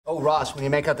Ross, when you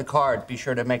make out the card, be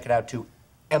sure to make it out to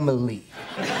Emily.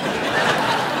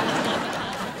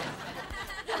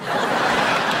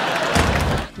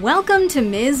 Welcome to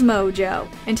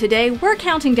MsMojo, and today we're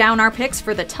counting down our picks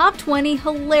for the top 20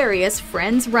 hilarious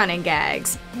Friends running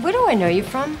gags. Where do I know you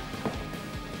from?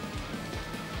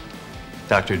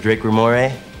 Dr. Drake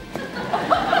Ramore,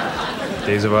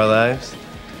 Days of Our Lives,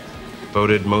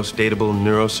 voted most dateable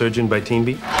neurosurgeon by Teen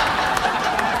Beat.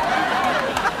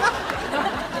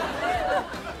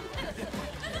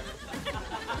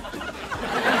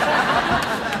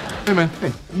 Hey, man.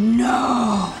 Hey.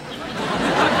 No!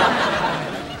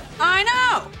 I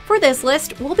know! For this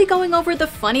list, we'll be going over the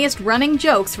funniest running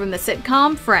jokes from the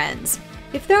sitcom Friends.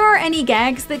 If there are any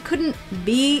gags that couldn't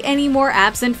be any more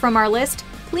absent from our list,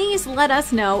 please let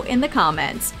us know in the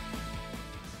comments.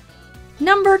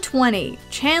 Number 20,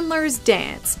 Chandler's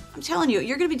Dance. I'm telling you,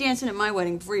 you're gonna be dancing at my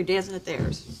wedding before you're dancing at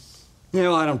theirs. You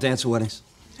know, I don't dance at weddings.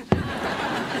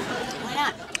 Why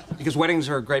not? Because weddings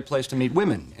are a great place to meet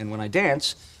women, and when I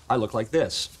dance, I look like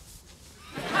this.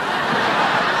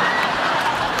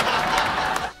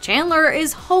 Chandler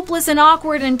is hopeless and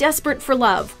awkward and desperate for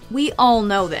love. We all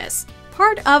know this.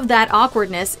 Part of that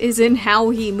awkwardness is in how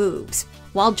he moves.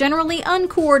 While generally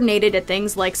uncoordinated at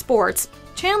things like sports,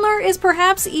 Chandler is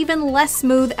perhaps even less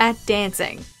smooth at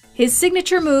dancing. His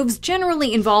signature moves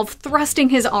generally involve thrusting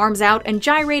his arms out and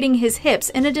gyrating his hips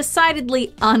in a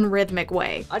decidedly unrhythmic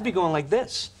way. I'd be going like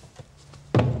this.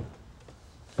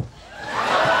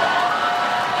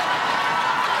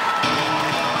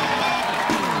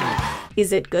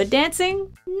 Is it good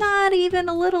dancing? Not even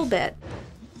a little bit.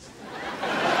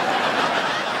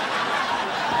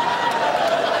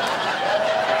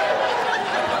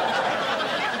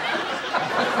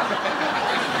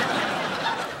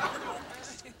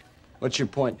 What's your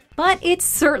point? But it's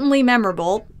certainly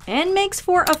memorable, and makes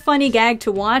for a funny gag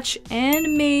to watch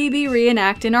and maybe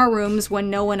reenact in our rooms when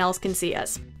no one else can see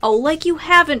us. Oh, like you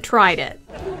haven't tried it.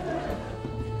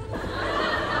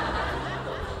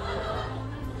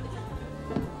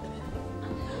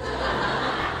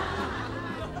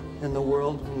 And the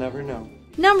world will never know.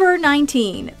 Number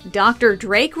 19, Dr.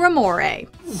 Drake Ramore.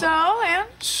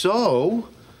 So,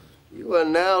 you are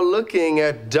now looking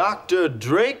at Dr.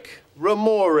 Drake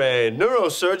Ramore,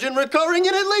 neurosurgeon recurring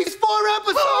in at least 4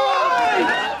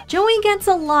 episodes! Joey gets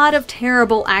a lot of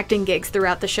terrible acting gigs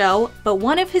throughout the show, but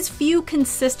one of his few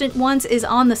consistent ones is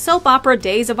on the soap opera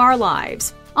Days of Our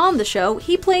Lives. On the show,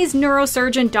 he plays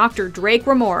neurosurgeon Dr. Drake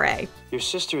Ramore. Your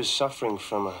sister is suffering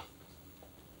from a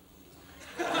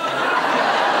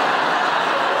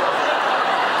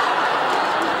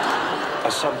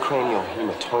subcranial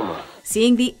hematoma.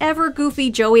 Seeing the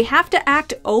ever-goofy Joey have to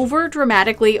act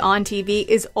over-dramatically on TV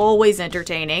is always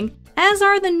entertaining, as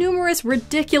are the numerous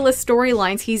ridiculous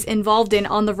storylines he's involved in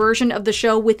on the version of the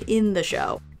show within the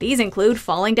show. These include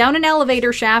falling down an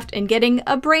elevator shaft and getting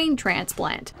a brain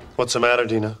transplant. What's the matter,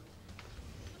 Dina?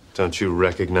 Don't you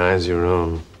recognize your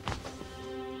own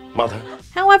mother?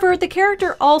 However, the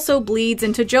character also bleeds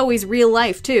into Joey's real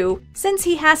life too, since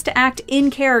he has to act in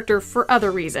character for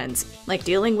other reasons, like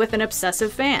dealing with an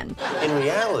obsessive fan. In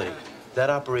reality, that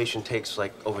operation takes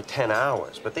like over 10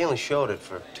 hours, but they only showed it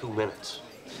for 2 minutes.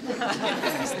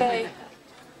 Who's they?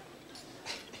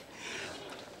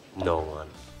 No one.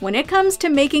 When it comes to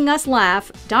making us laugh,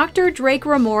 Dr. Drake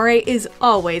Ramore is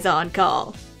always on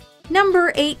call.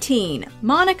 Number 18,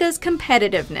 Monica's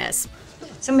competitiveness.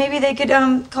 So maybe they could,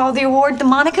 call the award the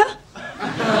Monica?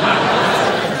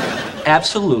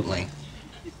 Absolutely.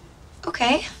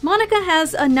 Okay. Monica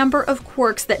has a number of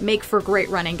quirks that make for great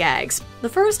running gags. The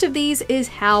first of these is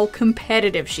how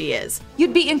competitive she is.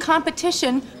 You'd be in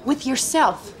competition with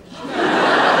yourself.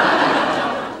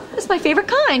 That's my favorite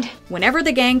kind. Whenever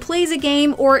the gang plays a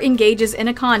game or engages in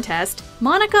a contest,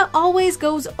 Monica always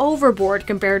goes overboard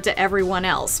compared to everyone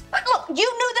else. But look,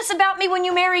 you knew this about me when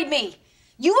you married me.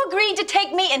 You agreed to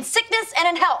take me in sickness and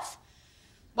in health.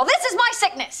 Well, this is my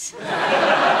sickness.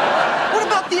 What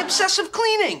about the obsessive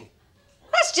cleaning?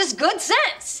 That's just good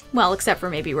sense. Well, except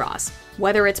for maybe Ross.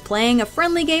 Whether it's playing a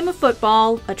friendly game of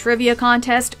football, a trivia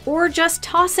contest, or just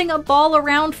tossing a ball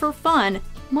around for fun,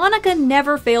 Monica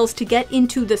never fails to get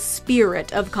into the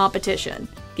spirit of competition.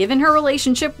 Given her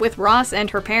relationship with Ross and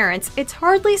her parents, it's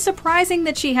hardly surprising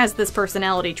that she has this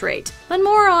personality trait, but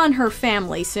more on her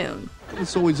family soon.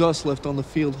 It's always us left on the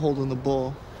field holding the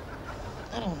ball.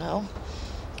 I don't know.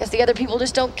 Guess the other people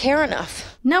just don't care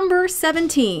enough. Number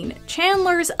 17,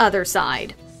 Chandler's other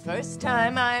side. First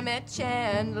time I met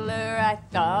Chandler, I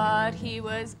thought he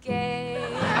was gay.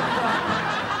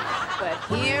 But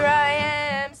here I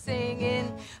am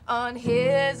singing on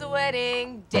his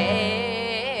wedding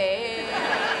day.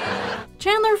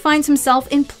 Chandler finds himself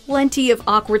in plenty of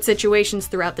awkward situations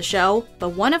throughout the show, but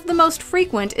one of the most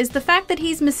frequent is the fact that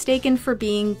he's mistaken for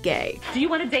being gay. Do you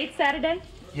want to date Saturday?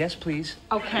 Yes, please.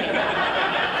 Okay.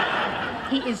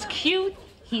 He is cute.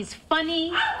 He's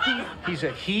funny. He's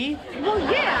a he? Well,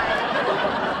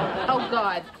 yeah. Oh,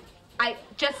 God. I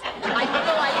feel like...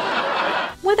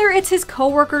 Whether it's his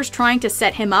coworkers trying to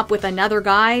set him up with another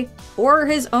guy, or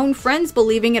his own friends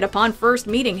believing it upon first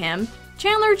meeting him,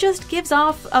 Chandler just gives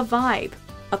off a vibe.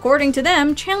 According to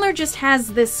them, Chandler just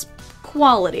has this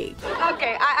quality.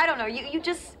 Okay, I don't know.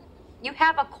 You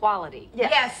have a quality.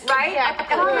 Yes. Right?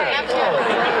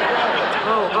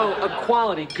 Oh, a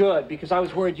quality, good, because I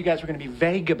was worried you guys were going to be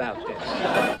vague about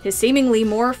this. His seemingly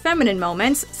more feminine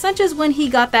moments, such as when he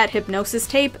got that hypnosis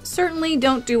tape, certainly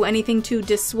don't do anything to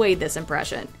dissuade this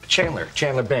impression. Chandler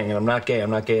Bing, and I'm not gay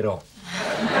at all.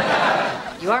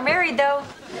 You are married, though.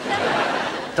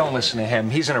 Don't listen to him,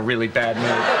 he's in a really bad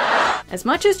mood. As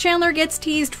much as Chandler gets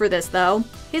teased for this, though,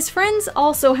 his friends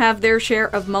also have their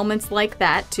share of moments like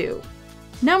that, too.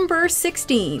 Number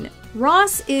 16.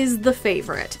 Ross is the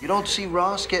favorite. You don't see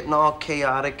Ross getting all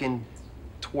chaotic and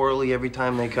twirly every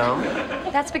time they come?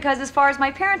 That's because as far as my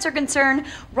parents are concerned,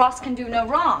 Ross can do no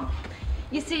wrong.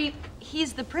 You see,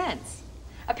 he's the prince.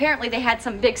 Apparently they had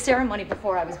some big ceremony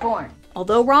before I was born.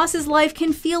 Although Ross's life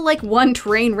can feel like one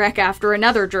train wreck after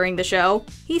another during the show,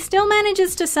 he still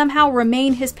manages to somehow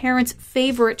remain his parents'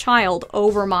 favorite child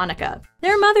over Monica.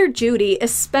 Their mother, Judy,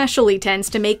 especially tends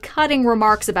to make cutting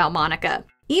remarks about Monica,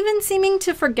 even seeming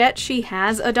to forget she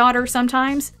has a daughter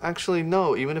sometimes. Actually,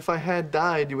 no. Even if I had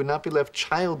died, you would not be left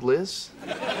childless.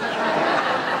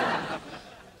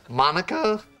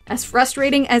 Monica? As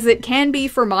frustrating as it can be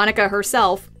for Monica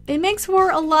herself, it makes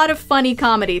for a lot of funny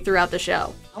comedy throughout the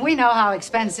show. We know how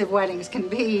expensive weddings can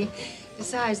be.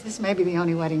 Besides, this may be the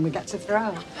only wedding we got to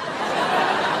throw.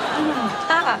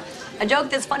 A joke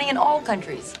that's funny in all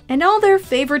countries. And all their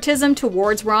favoritism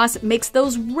towards Ross makes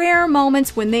those rare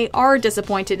moments when they are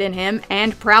disappointed in him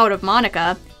and proud of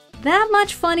Monica that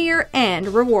much funnier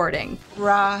and rewarding.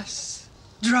 Ross,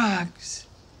 drugs,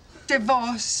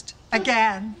 divorced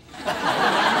again.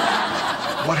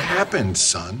 What happened,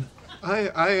 son?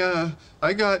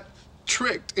 I got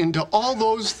tricked into all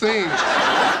those things.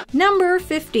 Number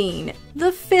 15.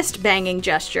 The fist-banging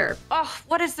gesture. Oh,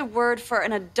 what is the word for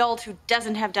an adult who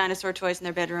doesn't have dinosaur toys in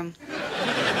their bedroom?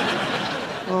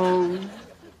 Oh.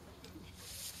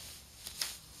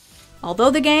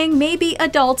 Although the gang may be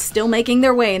adults still making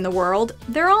their way in the world,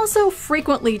 they're also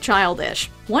frequently childish.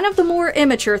 One of the more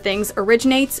immature things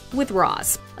originates with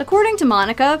Ross. According to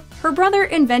Monica, her brother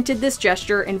invented this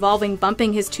gesture involving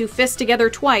bumping his two fists together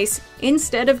twice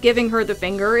instead of giving her the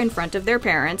finger in front of their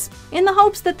parents, in the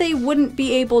hopes that they wouldn't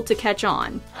be able to catch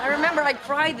on. I remember I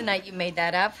cried the night you made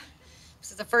that up.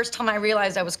 This is the first time I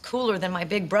realized I was cooler than my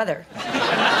big brother.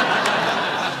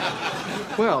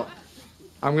 Well,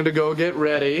 I'm gonna go get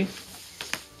ready.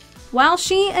 While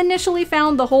she initially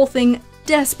found the whole thing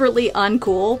desperately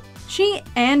uncool, she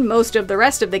and most of the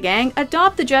rest of the gang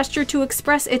adopt the gesture to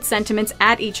express its sentiments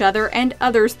at each other and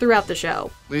others throughout the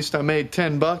show. At least I made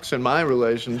 $10 in my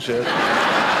relationship.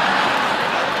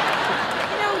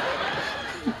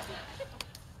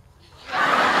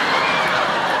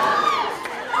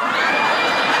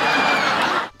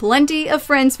 Plenty of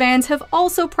Friends fans have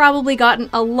also probably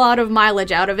gotten a lot of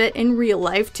mileage out of it in real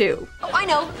life, too. Oh, I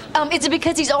know. Is it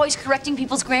because he's always correcting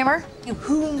people's grammar? You know,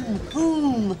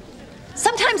 whom.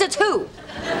 Sometimes it's who.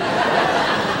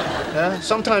 Yeah,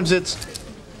 sometimes it's...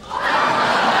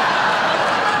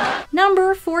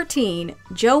 Number 14.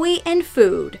 Joey and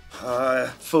food.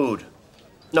 Food.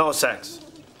 No, sex.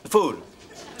 Food.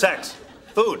 Sex.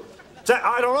 Food.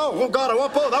 I don't know. Oh, God, I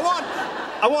want both.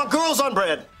 I want girls on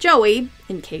bread. Joey,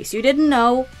 in case you didn't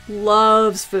know,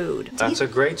 loves food. That's a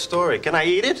great story. Can I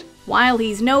eat it? While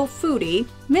he's no foodie,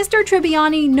 Mr.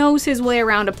 Tribbiani knows his way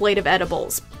around a plate of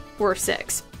edibles. Or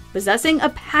 6. Possessing a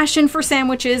passion for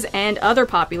sandwiches and other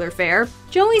popular fare,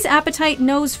 Joey's appetite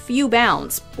knows few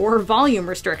bounds, or volume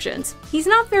restrictions. He's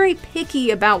not very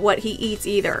picky about what he eats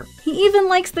either. He even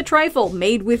likes the trifle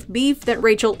made with beef that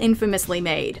Rachel infamously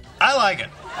made. I like it.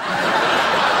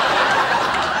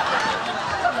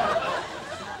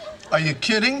 Are you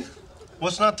kidding?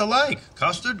 What's not to like?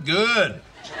 Custard? Good.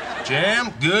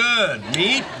 Jam? Good.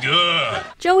 Meat? Good.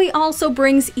 Joey also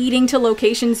brings eating to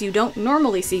locations you don't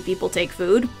normally see people take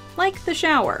food, like the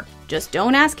shower. Just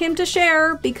don't ask him to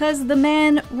share, because the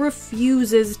man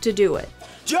refuses to do it.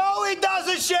 Joey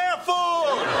doesn't share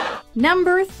food!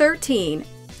 Number 13.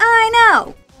 I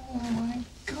know! Oh my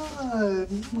God,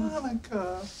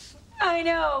 Monica. I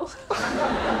know.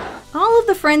 All of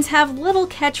the friends have little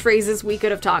catchphrases we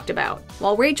could have talked about,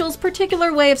 while Rachel's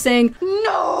particular way of saying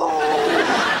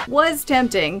 "no" was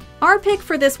tempting. Our pick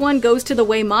for this one goes to the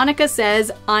way Monica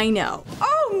says "I know."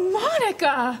 Oh,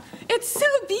 Monica! It's so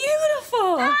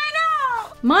beautiful! I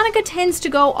know! Monica tends to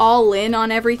go all in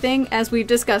on everything, as we've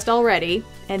discussed already,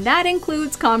 and that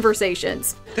includes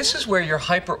conversations. This is where your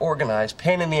hyper-organized,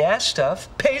 pain-in-the-ass stuff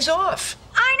pays off.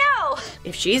 I know!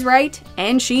 If she's right,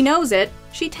 and she knows it,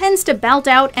 she tends to belt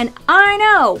out an "I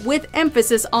know" with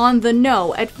emphasis on the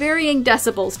 "no" at varying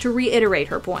decibels to reiterate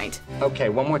her point. Okay,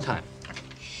 one more time.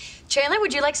 Chandler,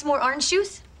 would you like some more orange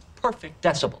juice? Perfect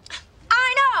decibel.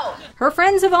 I know! Her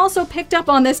friends have also picked up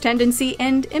on this tendency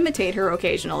and imitate her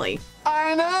occasionally.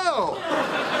 I know!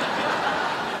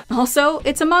 Also,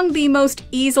 it's among the most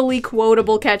easily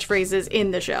quotable catchphrases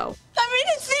in the show. I mean,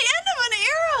 it's the end of an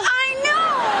era!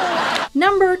 I know!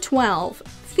 Number 12.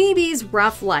 Phoebe's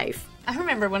rough life. I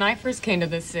remember when I first came to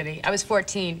this city, I was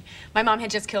 14. My mom had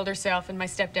just killed herself and my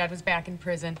stepdad was back in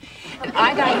prison. And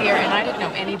I got here and I didn't know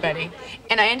anybody.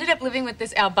 And I ended up living with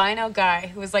this albino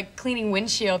guy who was like cleaning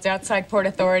windshields outside Port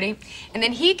Authority. And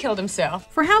then he killed himself.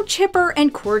 For how chipper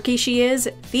and quirky she is,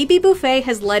 Phoebe Buffay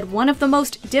has led one of the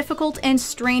most difficult and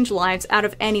strange lives out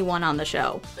of anyone on the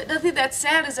show. But nothing that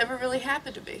sad has ever really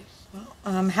happened to me.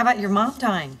 How about your mom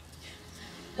dying?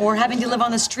 Or having to live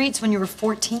on the streets when you were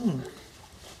 14?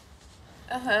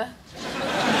 Uh-huh.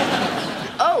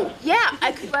 Oh, yeah,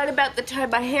 I could write about the time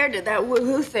my hair did that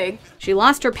woohoo thing. She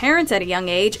lost her parents at a young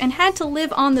age and had to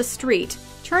live on the street,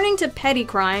 turning to petty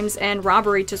crimes and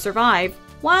robbery to survive,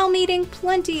 while meeting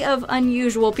plenty of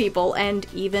unusual people and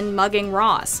even mugging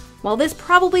Ross. While this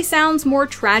probably sounds more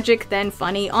tragic than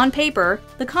funny on paper,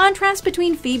 the contrast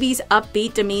between Phoebe's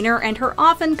upbeat demeanor and her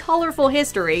often colorful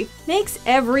history makes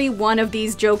every one of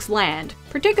these jokes land,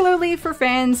 particularly for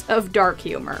fans of dark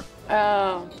humor.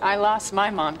 Oh, I lost my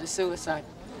mom to suicide.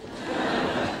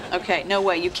 Okay, no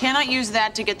way. You cannot use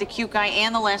that to get the cute guy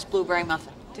and the last blueberry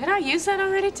muffin. Did I use that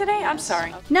already today? I'm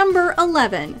sorry. Number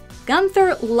 11.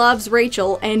 Gunther loves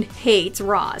Rachel and hates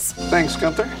Ross. Thanks,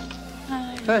 Gunther.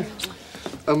 Hi. Hey.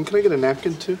 Can I get a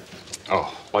napkin, too?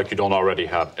 Oh, like you don't already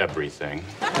have everything.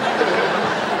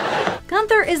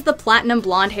 Gunther is the platinum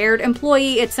blonde-haired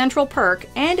employee at Central Perk,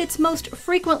 and its most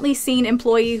frequently seen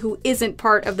employee who isn't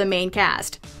part of the main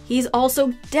cast. He's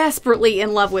also desperately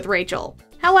in love with Rachel.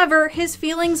 However, his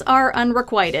feelings are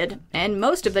unrequited, and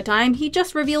most of the time he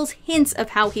just reveals hints of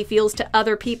how he feels to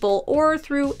other people or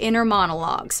through inner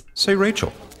monologues. Say,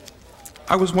 Rachel,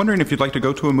 I was wondering if you'd like to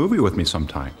go to a movie with me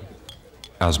sometime.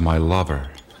 As my lover.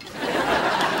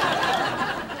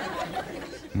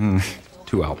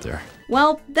 Too out there.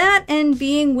 Well, that and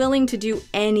being willing to do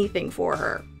anything for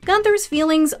her. Gunther's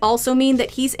feelings also mean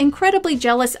that he's incredibly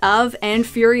jealous of and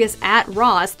furious at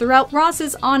Ross throughout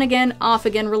Ross's on-again,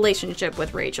 off-again relationship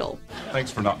with Rachel. Thanks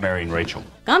for not marrying Rachel.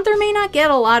 Gunther may not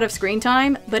get a lot of screen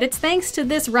time, but it's thanks to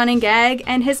this running gag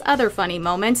and his other funny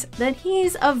moments that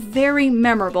he's a very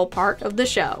memorable part of the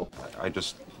show. I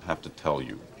just have to tell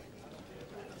you,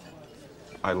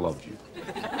 I love you.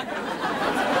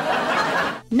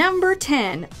 Number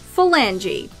 10.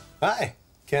 Phalange. Hi,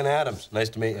 Ken Adams. Nice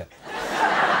to meet you.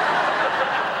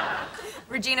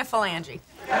 Regina Phalange.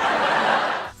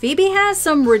 Phoebe has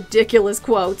some ridiculous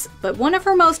quotes, but one of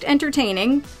her most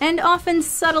entertaining, and often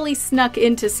subtly snuck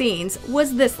into scenes,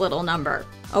 was this little number.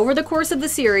 Over the course of the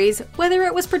series, whether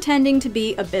it was pretending to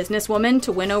be a businesswoman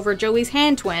to win over Joey's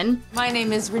hand twin, My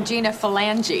name is Regina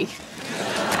Phalange.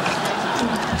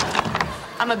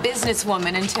 I'm a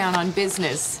businesswoman in town on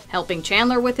business. helping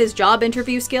Chandler with his job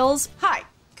interview skills, Hi,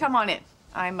 come on in.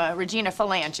 I'm Regina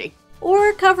Phalange.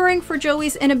 or covering for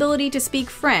Joey's inability to speak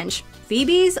French,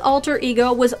 Phoebe's alter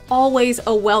ego was always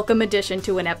a welcome addition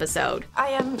to an episode. I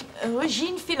am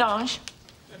Regine Phalange.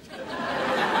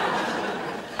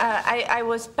 I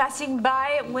was passing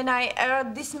by when I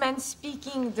heard this man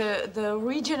speaking the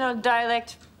regional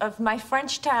dialect of my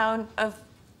French town of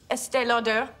Estée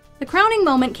Lauder. The crowning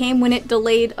moment came when it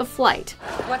delayed a flight.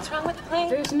 What's wrong with the plane?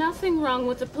 There's nothing wrong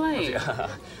with the plane.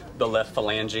 The left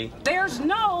phalange. There's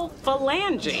no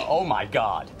phalange. Oh my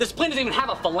god. This plane doesn't even have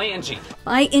a phalange.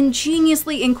 By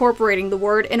ingeniously incorporating the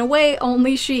word in a way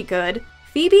only she could,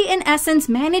 Phoebe in essence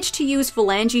managed to use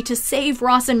phalange to save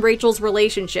Ross and Rachel's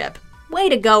relationship. Way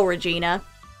to go, Regina.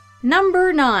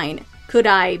 Number 9. Could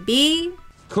I be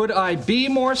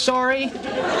more sorry?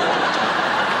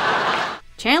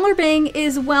 Chandler Bing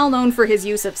is well known for his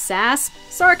use of sass,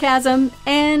 sarcasm,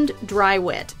 and dry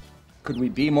wit. Could we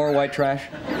be more white trash?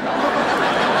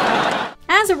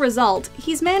 As a result,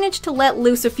 he's managed to let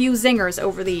loose a few zingers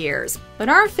over the years. But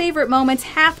our favorite moments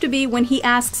have to be when he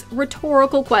asks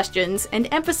rhetorical questions and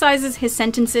emphasizes his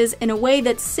sentences in a way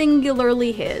that's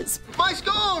singularly his. My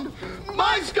scone!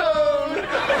 My scone!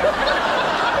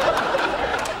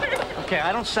 Okay,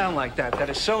 I don't sound like that. That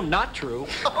is so not true.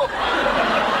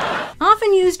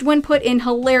 Often used when put in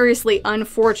hilariously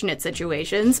unfortunate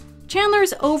situations,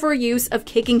 Chandler's overuse of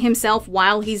kicking himself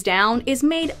while he's down is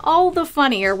made all the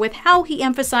funnier with how he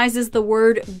emphasizes the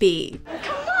word be.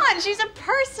 Come on, she's a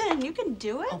person. You can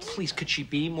do it. Oh, please, could she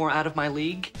be more out of my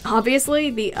league? Obviously,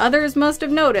 the others must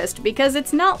have noticed because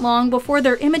it's not long before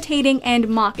they're imitating and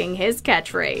mocking his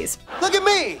catchphrase. Look at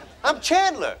me! I'm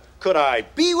Chandler. Could I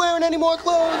be wearing any more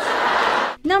clothes?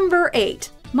 Number 8.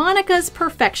 Monica's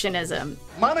perfectionism.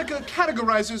 Monica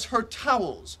categorizes her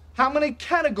towels. How many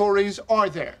categories are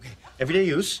there? Everyday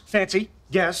use, fancy,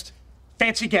 guest,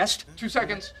 fancy guest. 2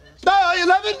 seconds.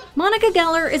 11? Monica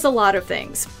Geller is a lot of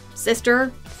things.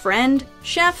 Sister, friend,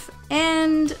 chef,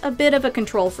 and a bit of a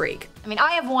control freak. I mean,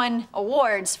 I have won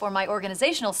awards for my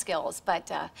organizational skills,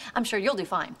 but I'm sure you'll do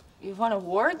fine. You've won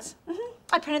awards?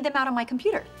 I printed them out on my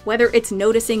computer. Whether it's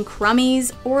noticing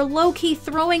crummies or low-key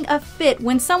throwing a fit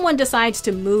when someone decides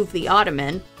to move the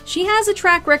ottoman, she has a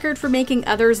track record for making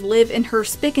others live in her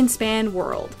spick-and-span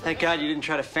world. Thank God you didn't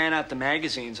try to fan out the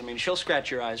magazines. I mean, she'll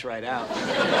scratch your eyes right out.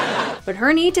 But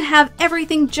her need to have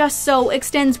everything just so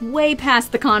extends way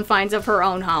past the confines of her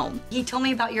own home. He told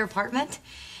me about your apartment,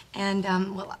 and,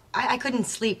 well, I couldn't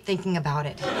sleep thinking about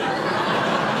it.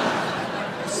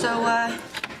 So,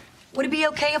 would it be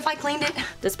okay if I cleaned it?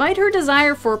 Despite her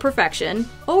desire for perfection,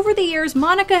 over the years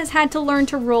Monica has had to learn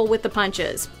to roll with the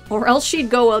punches, or else she'd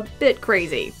go a bit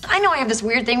crazy. I know I have this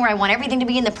weird thing where I want everything to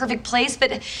be in the perfect place,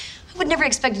 but I would never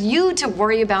expect you to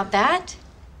worry about that.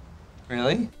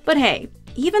 Really? But hey,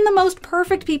 even the most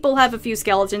perfect people have a few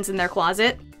skeletons in their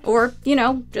closet, or, you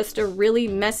know, just a really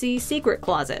messy secret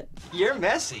closet. You're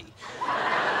messy.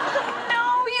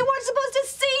 No, you weren't supposed to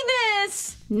see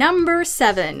this. Number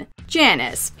 7.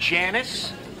 Janice.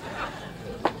 Janice?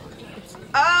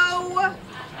 Oh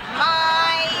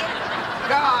my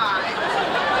God.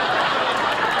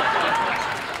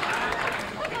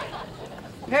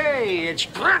 Hey, it's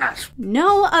Janice.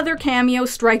 No other cameo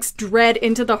strikes dread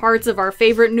into the hearts of our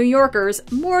favorite New Yorkers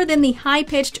more than the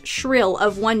high-pitched shrill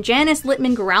of one Janice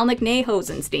Littman Growlnick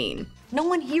Hosenstein. No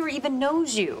one here even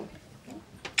knows you.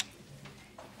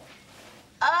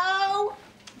 Oh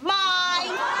my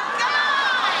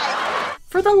God.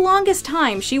 For the longest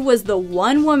time, she was the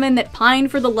one woman that pined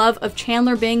for the love of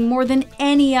Chandler Bing more than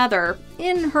any other,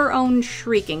 in her own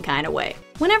shrieking kind of way.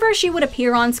 Whenever she would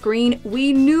appear on screen,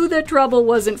 we knew that trouble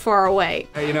wasn't far away.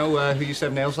 Hey, you know who used to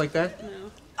have nails like that?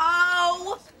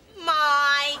 Oh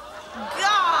my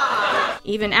God.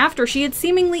 Even after she had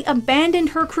seemingly abandoned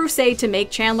her crusade to make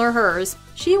Chandler hers,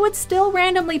 she would still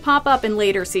randomly pop up in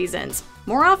later seasons,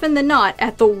 more often than not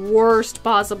at the worst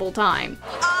possible time.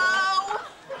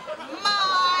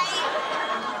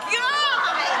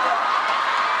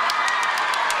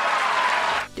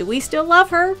 Do we still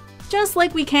love her? Just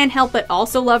like we can't help but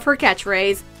also love her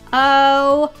catchphrase,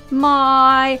 oh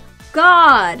my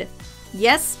God.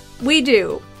 Yes, we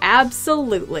do.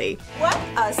 Absolutely. What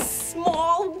a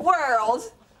small world.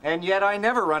 And yet I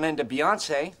never run into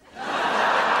Beyonce.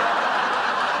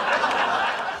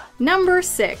 Number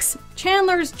 6.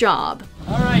 Chandler's job.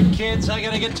 All right, kids, I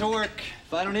gotta get to work.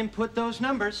 If I don't input those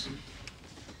numbers,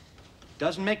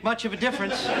 doesn't make much of a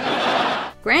difference.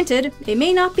 Granted, it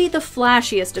may not be the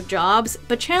flashiest of jobs,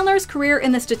 but Chandler's career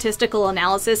in the statistical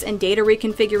analysis and data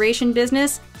reconfiguration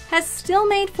business has still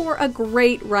made for a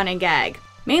great running gag,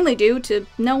 mainly due to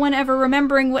no one ever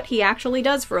remembering what he actually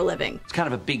does for a living. It's kind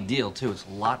of a big deal, too. It's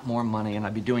a lot more money, and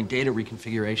I'd be doing data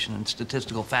reconfiguration and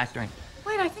statistical factoring.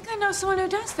 Wait, I think I know someone who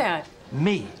does that.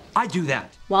 Me. I do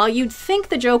that. While you'd think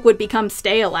the joke would become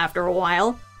stale after a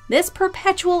while, this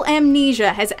perpetual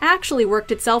amnesia has actually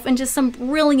worked itself into some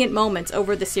brilliant moments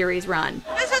over the series run.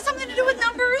 This has something to do with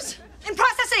numbers and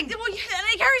processing. Well, and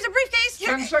he carries a briefcase.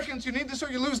 10 seconds. You need this or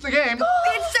you lose the game. It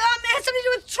has something to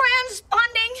do with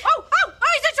transponding. Oh,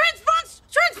 he's a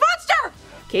transponster.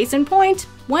 Case in point,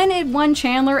 when it won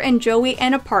Chandler and Joey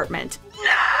an apartment.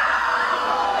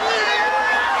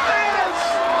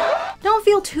 Don't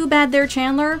feel too bad there,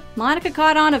 Chandler. Monica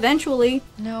caught on eventually.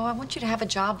 No, I want you to have a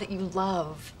job that you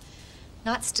love.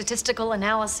 Not statistical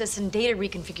analysis and data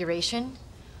reconfiguration.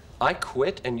 I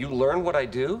quit and you learn what I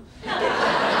do?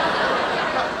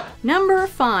 Number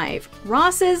 5.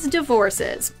 Ross's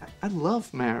divorces. I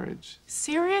love marriage.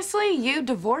 Seriously? You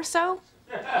divorceo?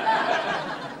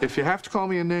 If you have to call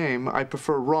me a name, I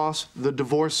prefer Ross the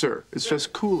Divorcer. It's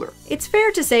just cooler. It's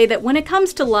fair to say that when it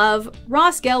comes to love,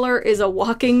 Ross Geller is a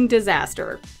walking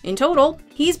disaster. In total,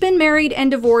 he's been married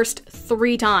and divorced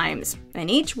 3 times,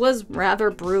 and each was rather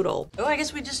brutal. Oh, I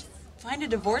guess we just find a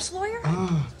divorce lawyer?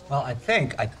 Well, I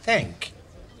think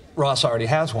Ross already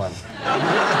has one.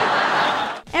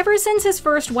 Ever since his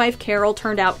first wife Carol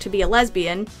turned out to be a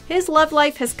lesbian, his love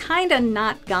life has kinda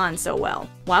not gone so well.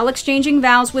 While exchanging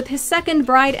vows with his second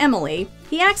bride Emily,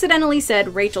 he accidentally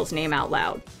said Rachel's name out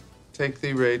loud. Take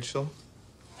thee, Rachel.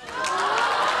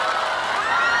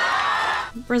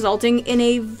 Resulting in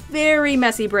a very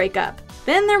messy breakup.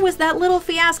 Then there was that little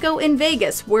fiasco in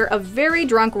Vegas where a very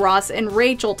drunk Ross and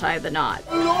Rachel tied the knot.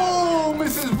 Hello,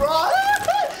 Mrs. Ross!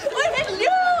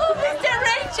 Hello, Mr.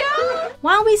 Rachel!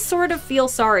 While we sort of feel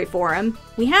sorry for him,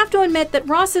 we have to admit that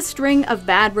Ross's string of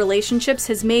bad relationships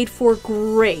has made for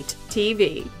great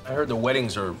TV. I heard the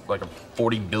weddings are like a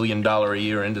 $40 billion a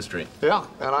year industry. Yeah,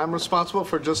 and I'm responsible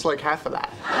for just like half of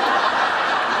that.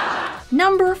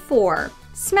 Number 4.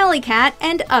 Smelly Cat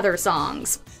and Other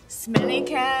Songs. Smelly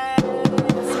cat, what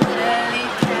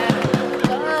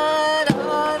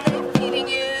are they feeding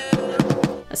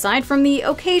you? Aside from the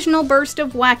occasional burst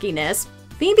of wackiness,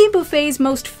 Phoebe Buffay's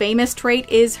most famous trait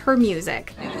is her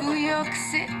music. New York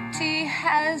City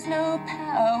has no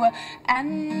power,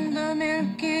 and the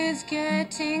milk is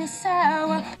getting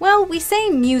sour. Well, we say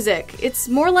music. It's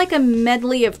more like a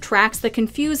medley of tracks that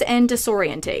confuse and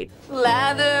disorientate.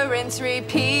 Lather, rinse,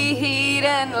 repeat,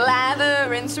 and lather,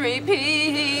 rinse,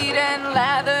 repeat, and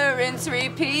lather, rinse,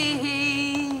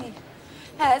 repeat,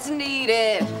 as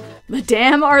needed. But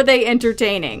damn are they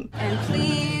entertaining. And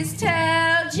please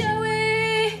tell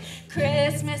Joey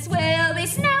Christmas will be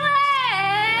snowing.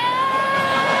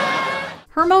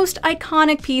 Her most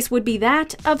iconic piece would be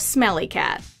that of Smelly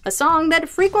Cat, a song that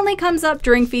frequently comes up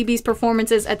during Phoebe's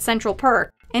performances at Central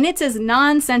Perk, and it's as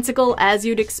nonsensical as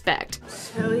you'd expect.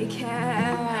 Smelly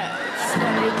cat,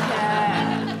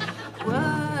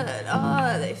 what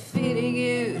are they feeding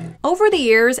you? Over the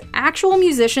years, actual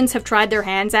musicians have tried their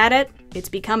hands at it. It's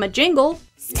become a jingle.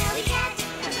 Smelly cat,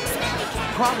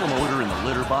 Problem order in the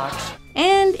litter box.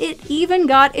 And it even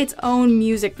got its own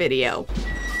music video.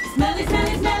 smelly,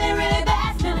 smelly, smelly, really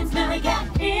bad, smelly cat,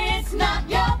 it's not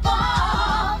your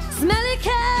fault. Smelly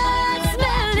cat.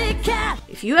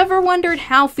 If you ever wondered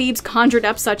how Phoebes conjured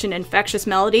up such an infectious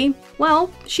melody,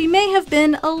 well, she may have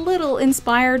been a little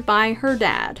inspired by her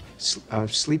dad.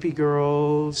 Sleepy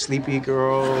girl,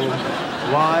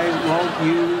 why won't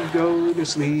you go to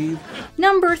sleep?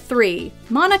 Number 3.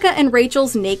 Monica and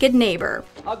Rachel's naked neighbor.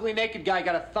 Ugly naked guy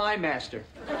got a thigh master.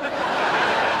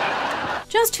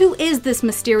 Just who is this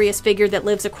mysterious figure that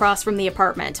lives across from the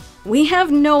apartment? We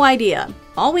have no idea.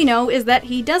 All we know is that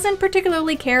he doesn't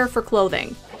particularly care for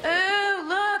clothing. Ooh,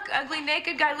 look, ugly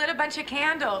naked guy lit a bunch of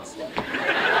candles.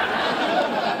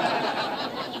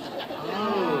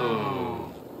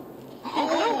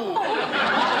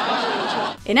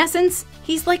 In essence,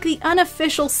 he's like the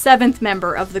unofficial 7th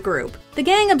member of the group. The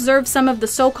gang observes some of the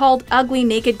so-called ugly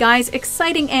naked guy's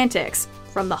exciting antics,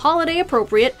 from the holiday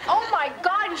appropriate Oh my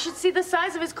god, you should see the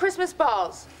size of his Christmas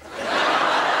balls.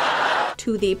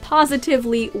 to the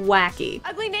positively wacky.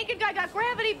 Ugly naked guy got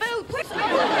gravity boots.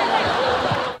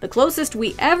 The closest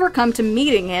we ever come to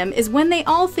meeting him is when they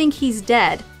all think he's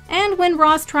dead, and when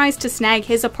Ross tries to snag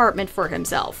his apartment for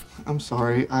himself. I'm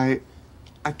sorry, I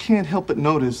can't help but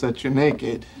notice that you're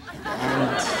naked.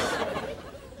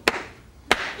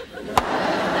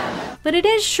 But it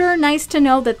is sure nice to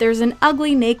know that there's an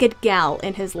ugly naked gal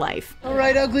in his life. All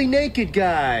right, ugly naked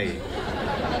guy.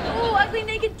 Ooh, ugly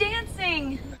naked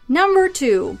dancing. Number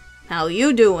 2. How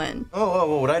you doing?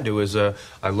 Oh, what I do is I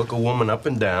look a woman up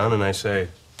and down and I say,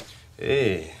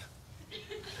 hey,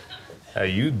 how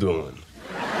you doing?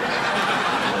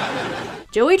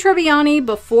 Joey Tribbiani,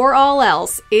 before all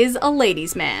else, is a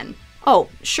ladies' man. Oh,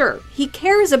 sure, he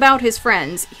cares about his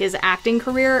friends, his acting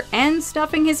career, and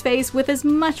stuffing his face with as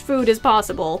much food as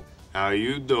possible. How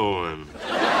you doing?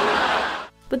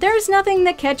 But there's nothing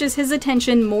that catches his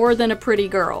attention more than a pretty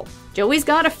girl. Joey's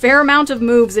got a fair amount of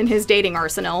moves in his dating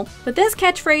arsenal, but this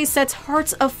catchphrase sets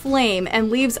hearts aflame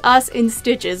and leaves us in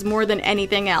stitches more than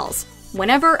anything else.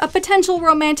 Whenever a potential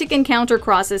romantic encounter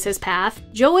crosses his path,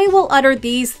 Joey will utter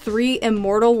these 3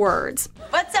 immortal words.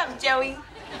 What's up, Joey?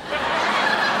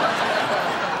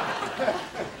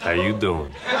 How you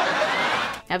doing?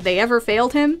 Have they ever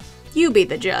failed him? You be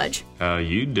the judge. How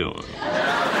you doing?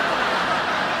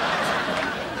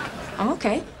 I'm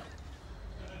okay.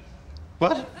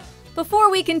 What? Before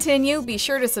we continue, be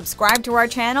sure to subscribe to our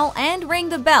channel and ring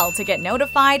the bell to get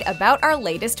notified about our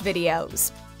latest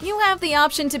videos. You have the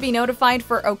option to be notified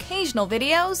for occasional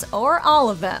videos or all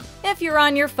of them. If you're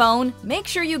on your phone, make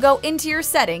sure you go into your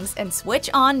settings and switch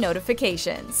on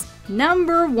notifications.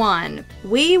 Number 1.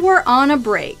 We were on a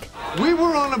break. We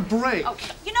were on a break. Oh,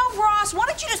 you know, Ross, why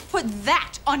don't you just put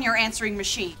that on your answering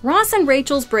machine? Ross and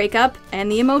Rachel's breakup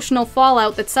and the emotional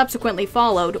fallout that subsequently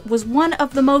followed was one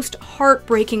of the most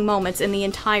heartbreaking moments in the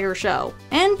entire show,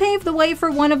 and paved the way for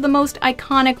one of the most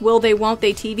iconic will they won't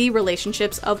they TV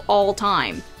relationships of all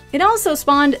time. It also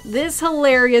spawned this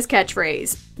hilarious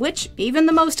catchphrase, which even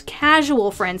the most casual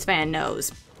Friends fan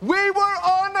knows. We were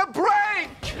on a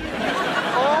break!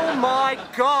 Oh my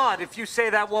God, if you say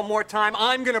that one more time,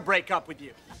 I'm gonna break up with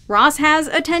you. Ross has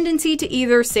a tendency to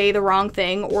either say the wrong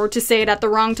thing or to say it at the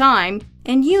wrong time,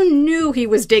 and you knew he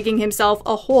was digging himself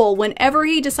a hole whenever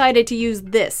he decided to use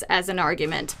this as an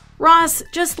argument. Ross,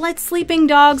 just let sleeping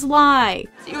dogs lie.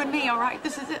 It's you and me, all right?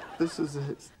 This is it. This is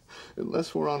it.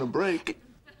 Unless we're on a break.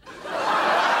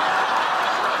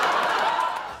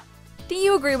 Do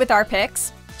you agree with our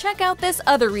picks? Check out this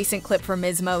other recent clip from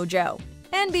MsMojo.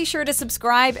 And be sure to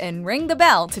subscribe and ring the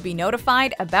bell to be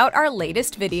notified about our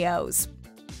latest videos.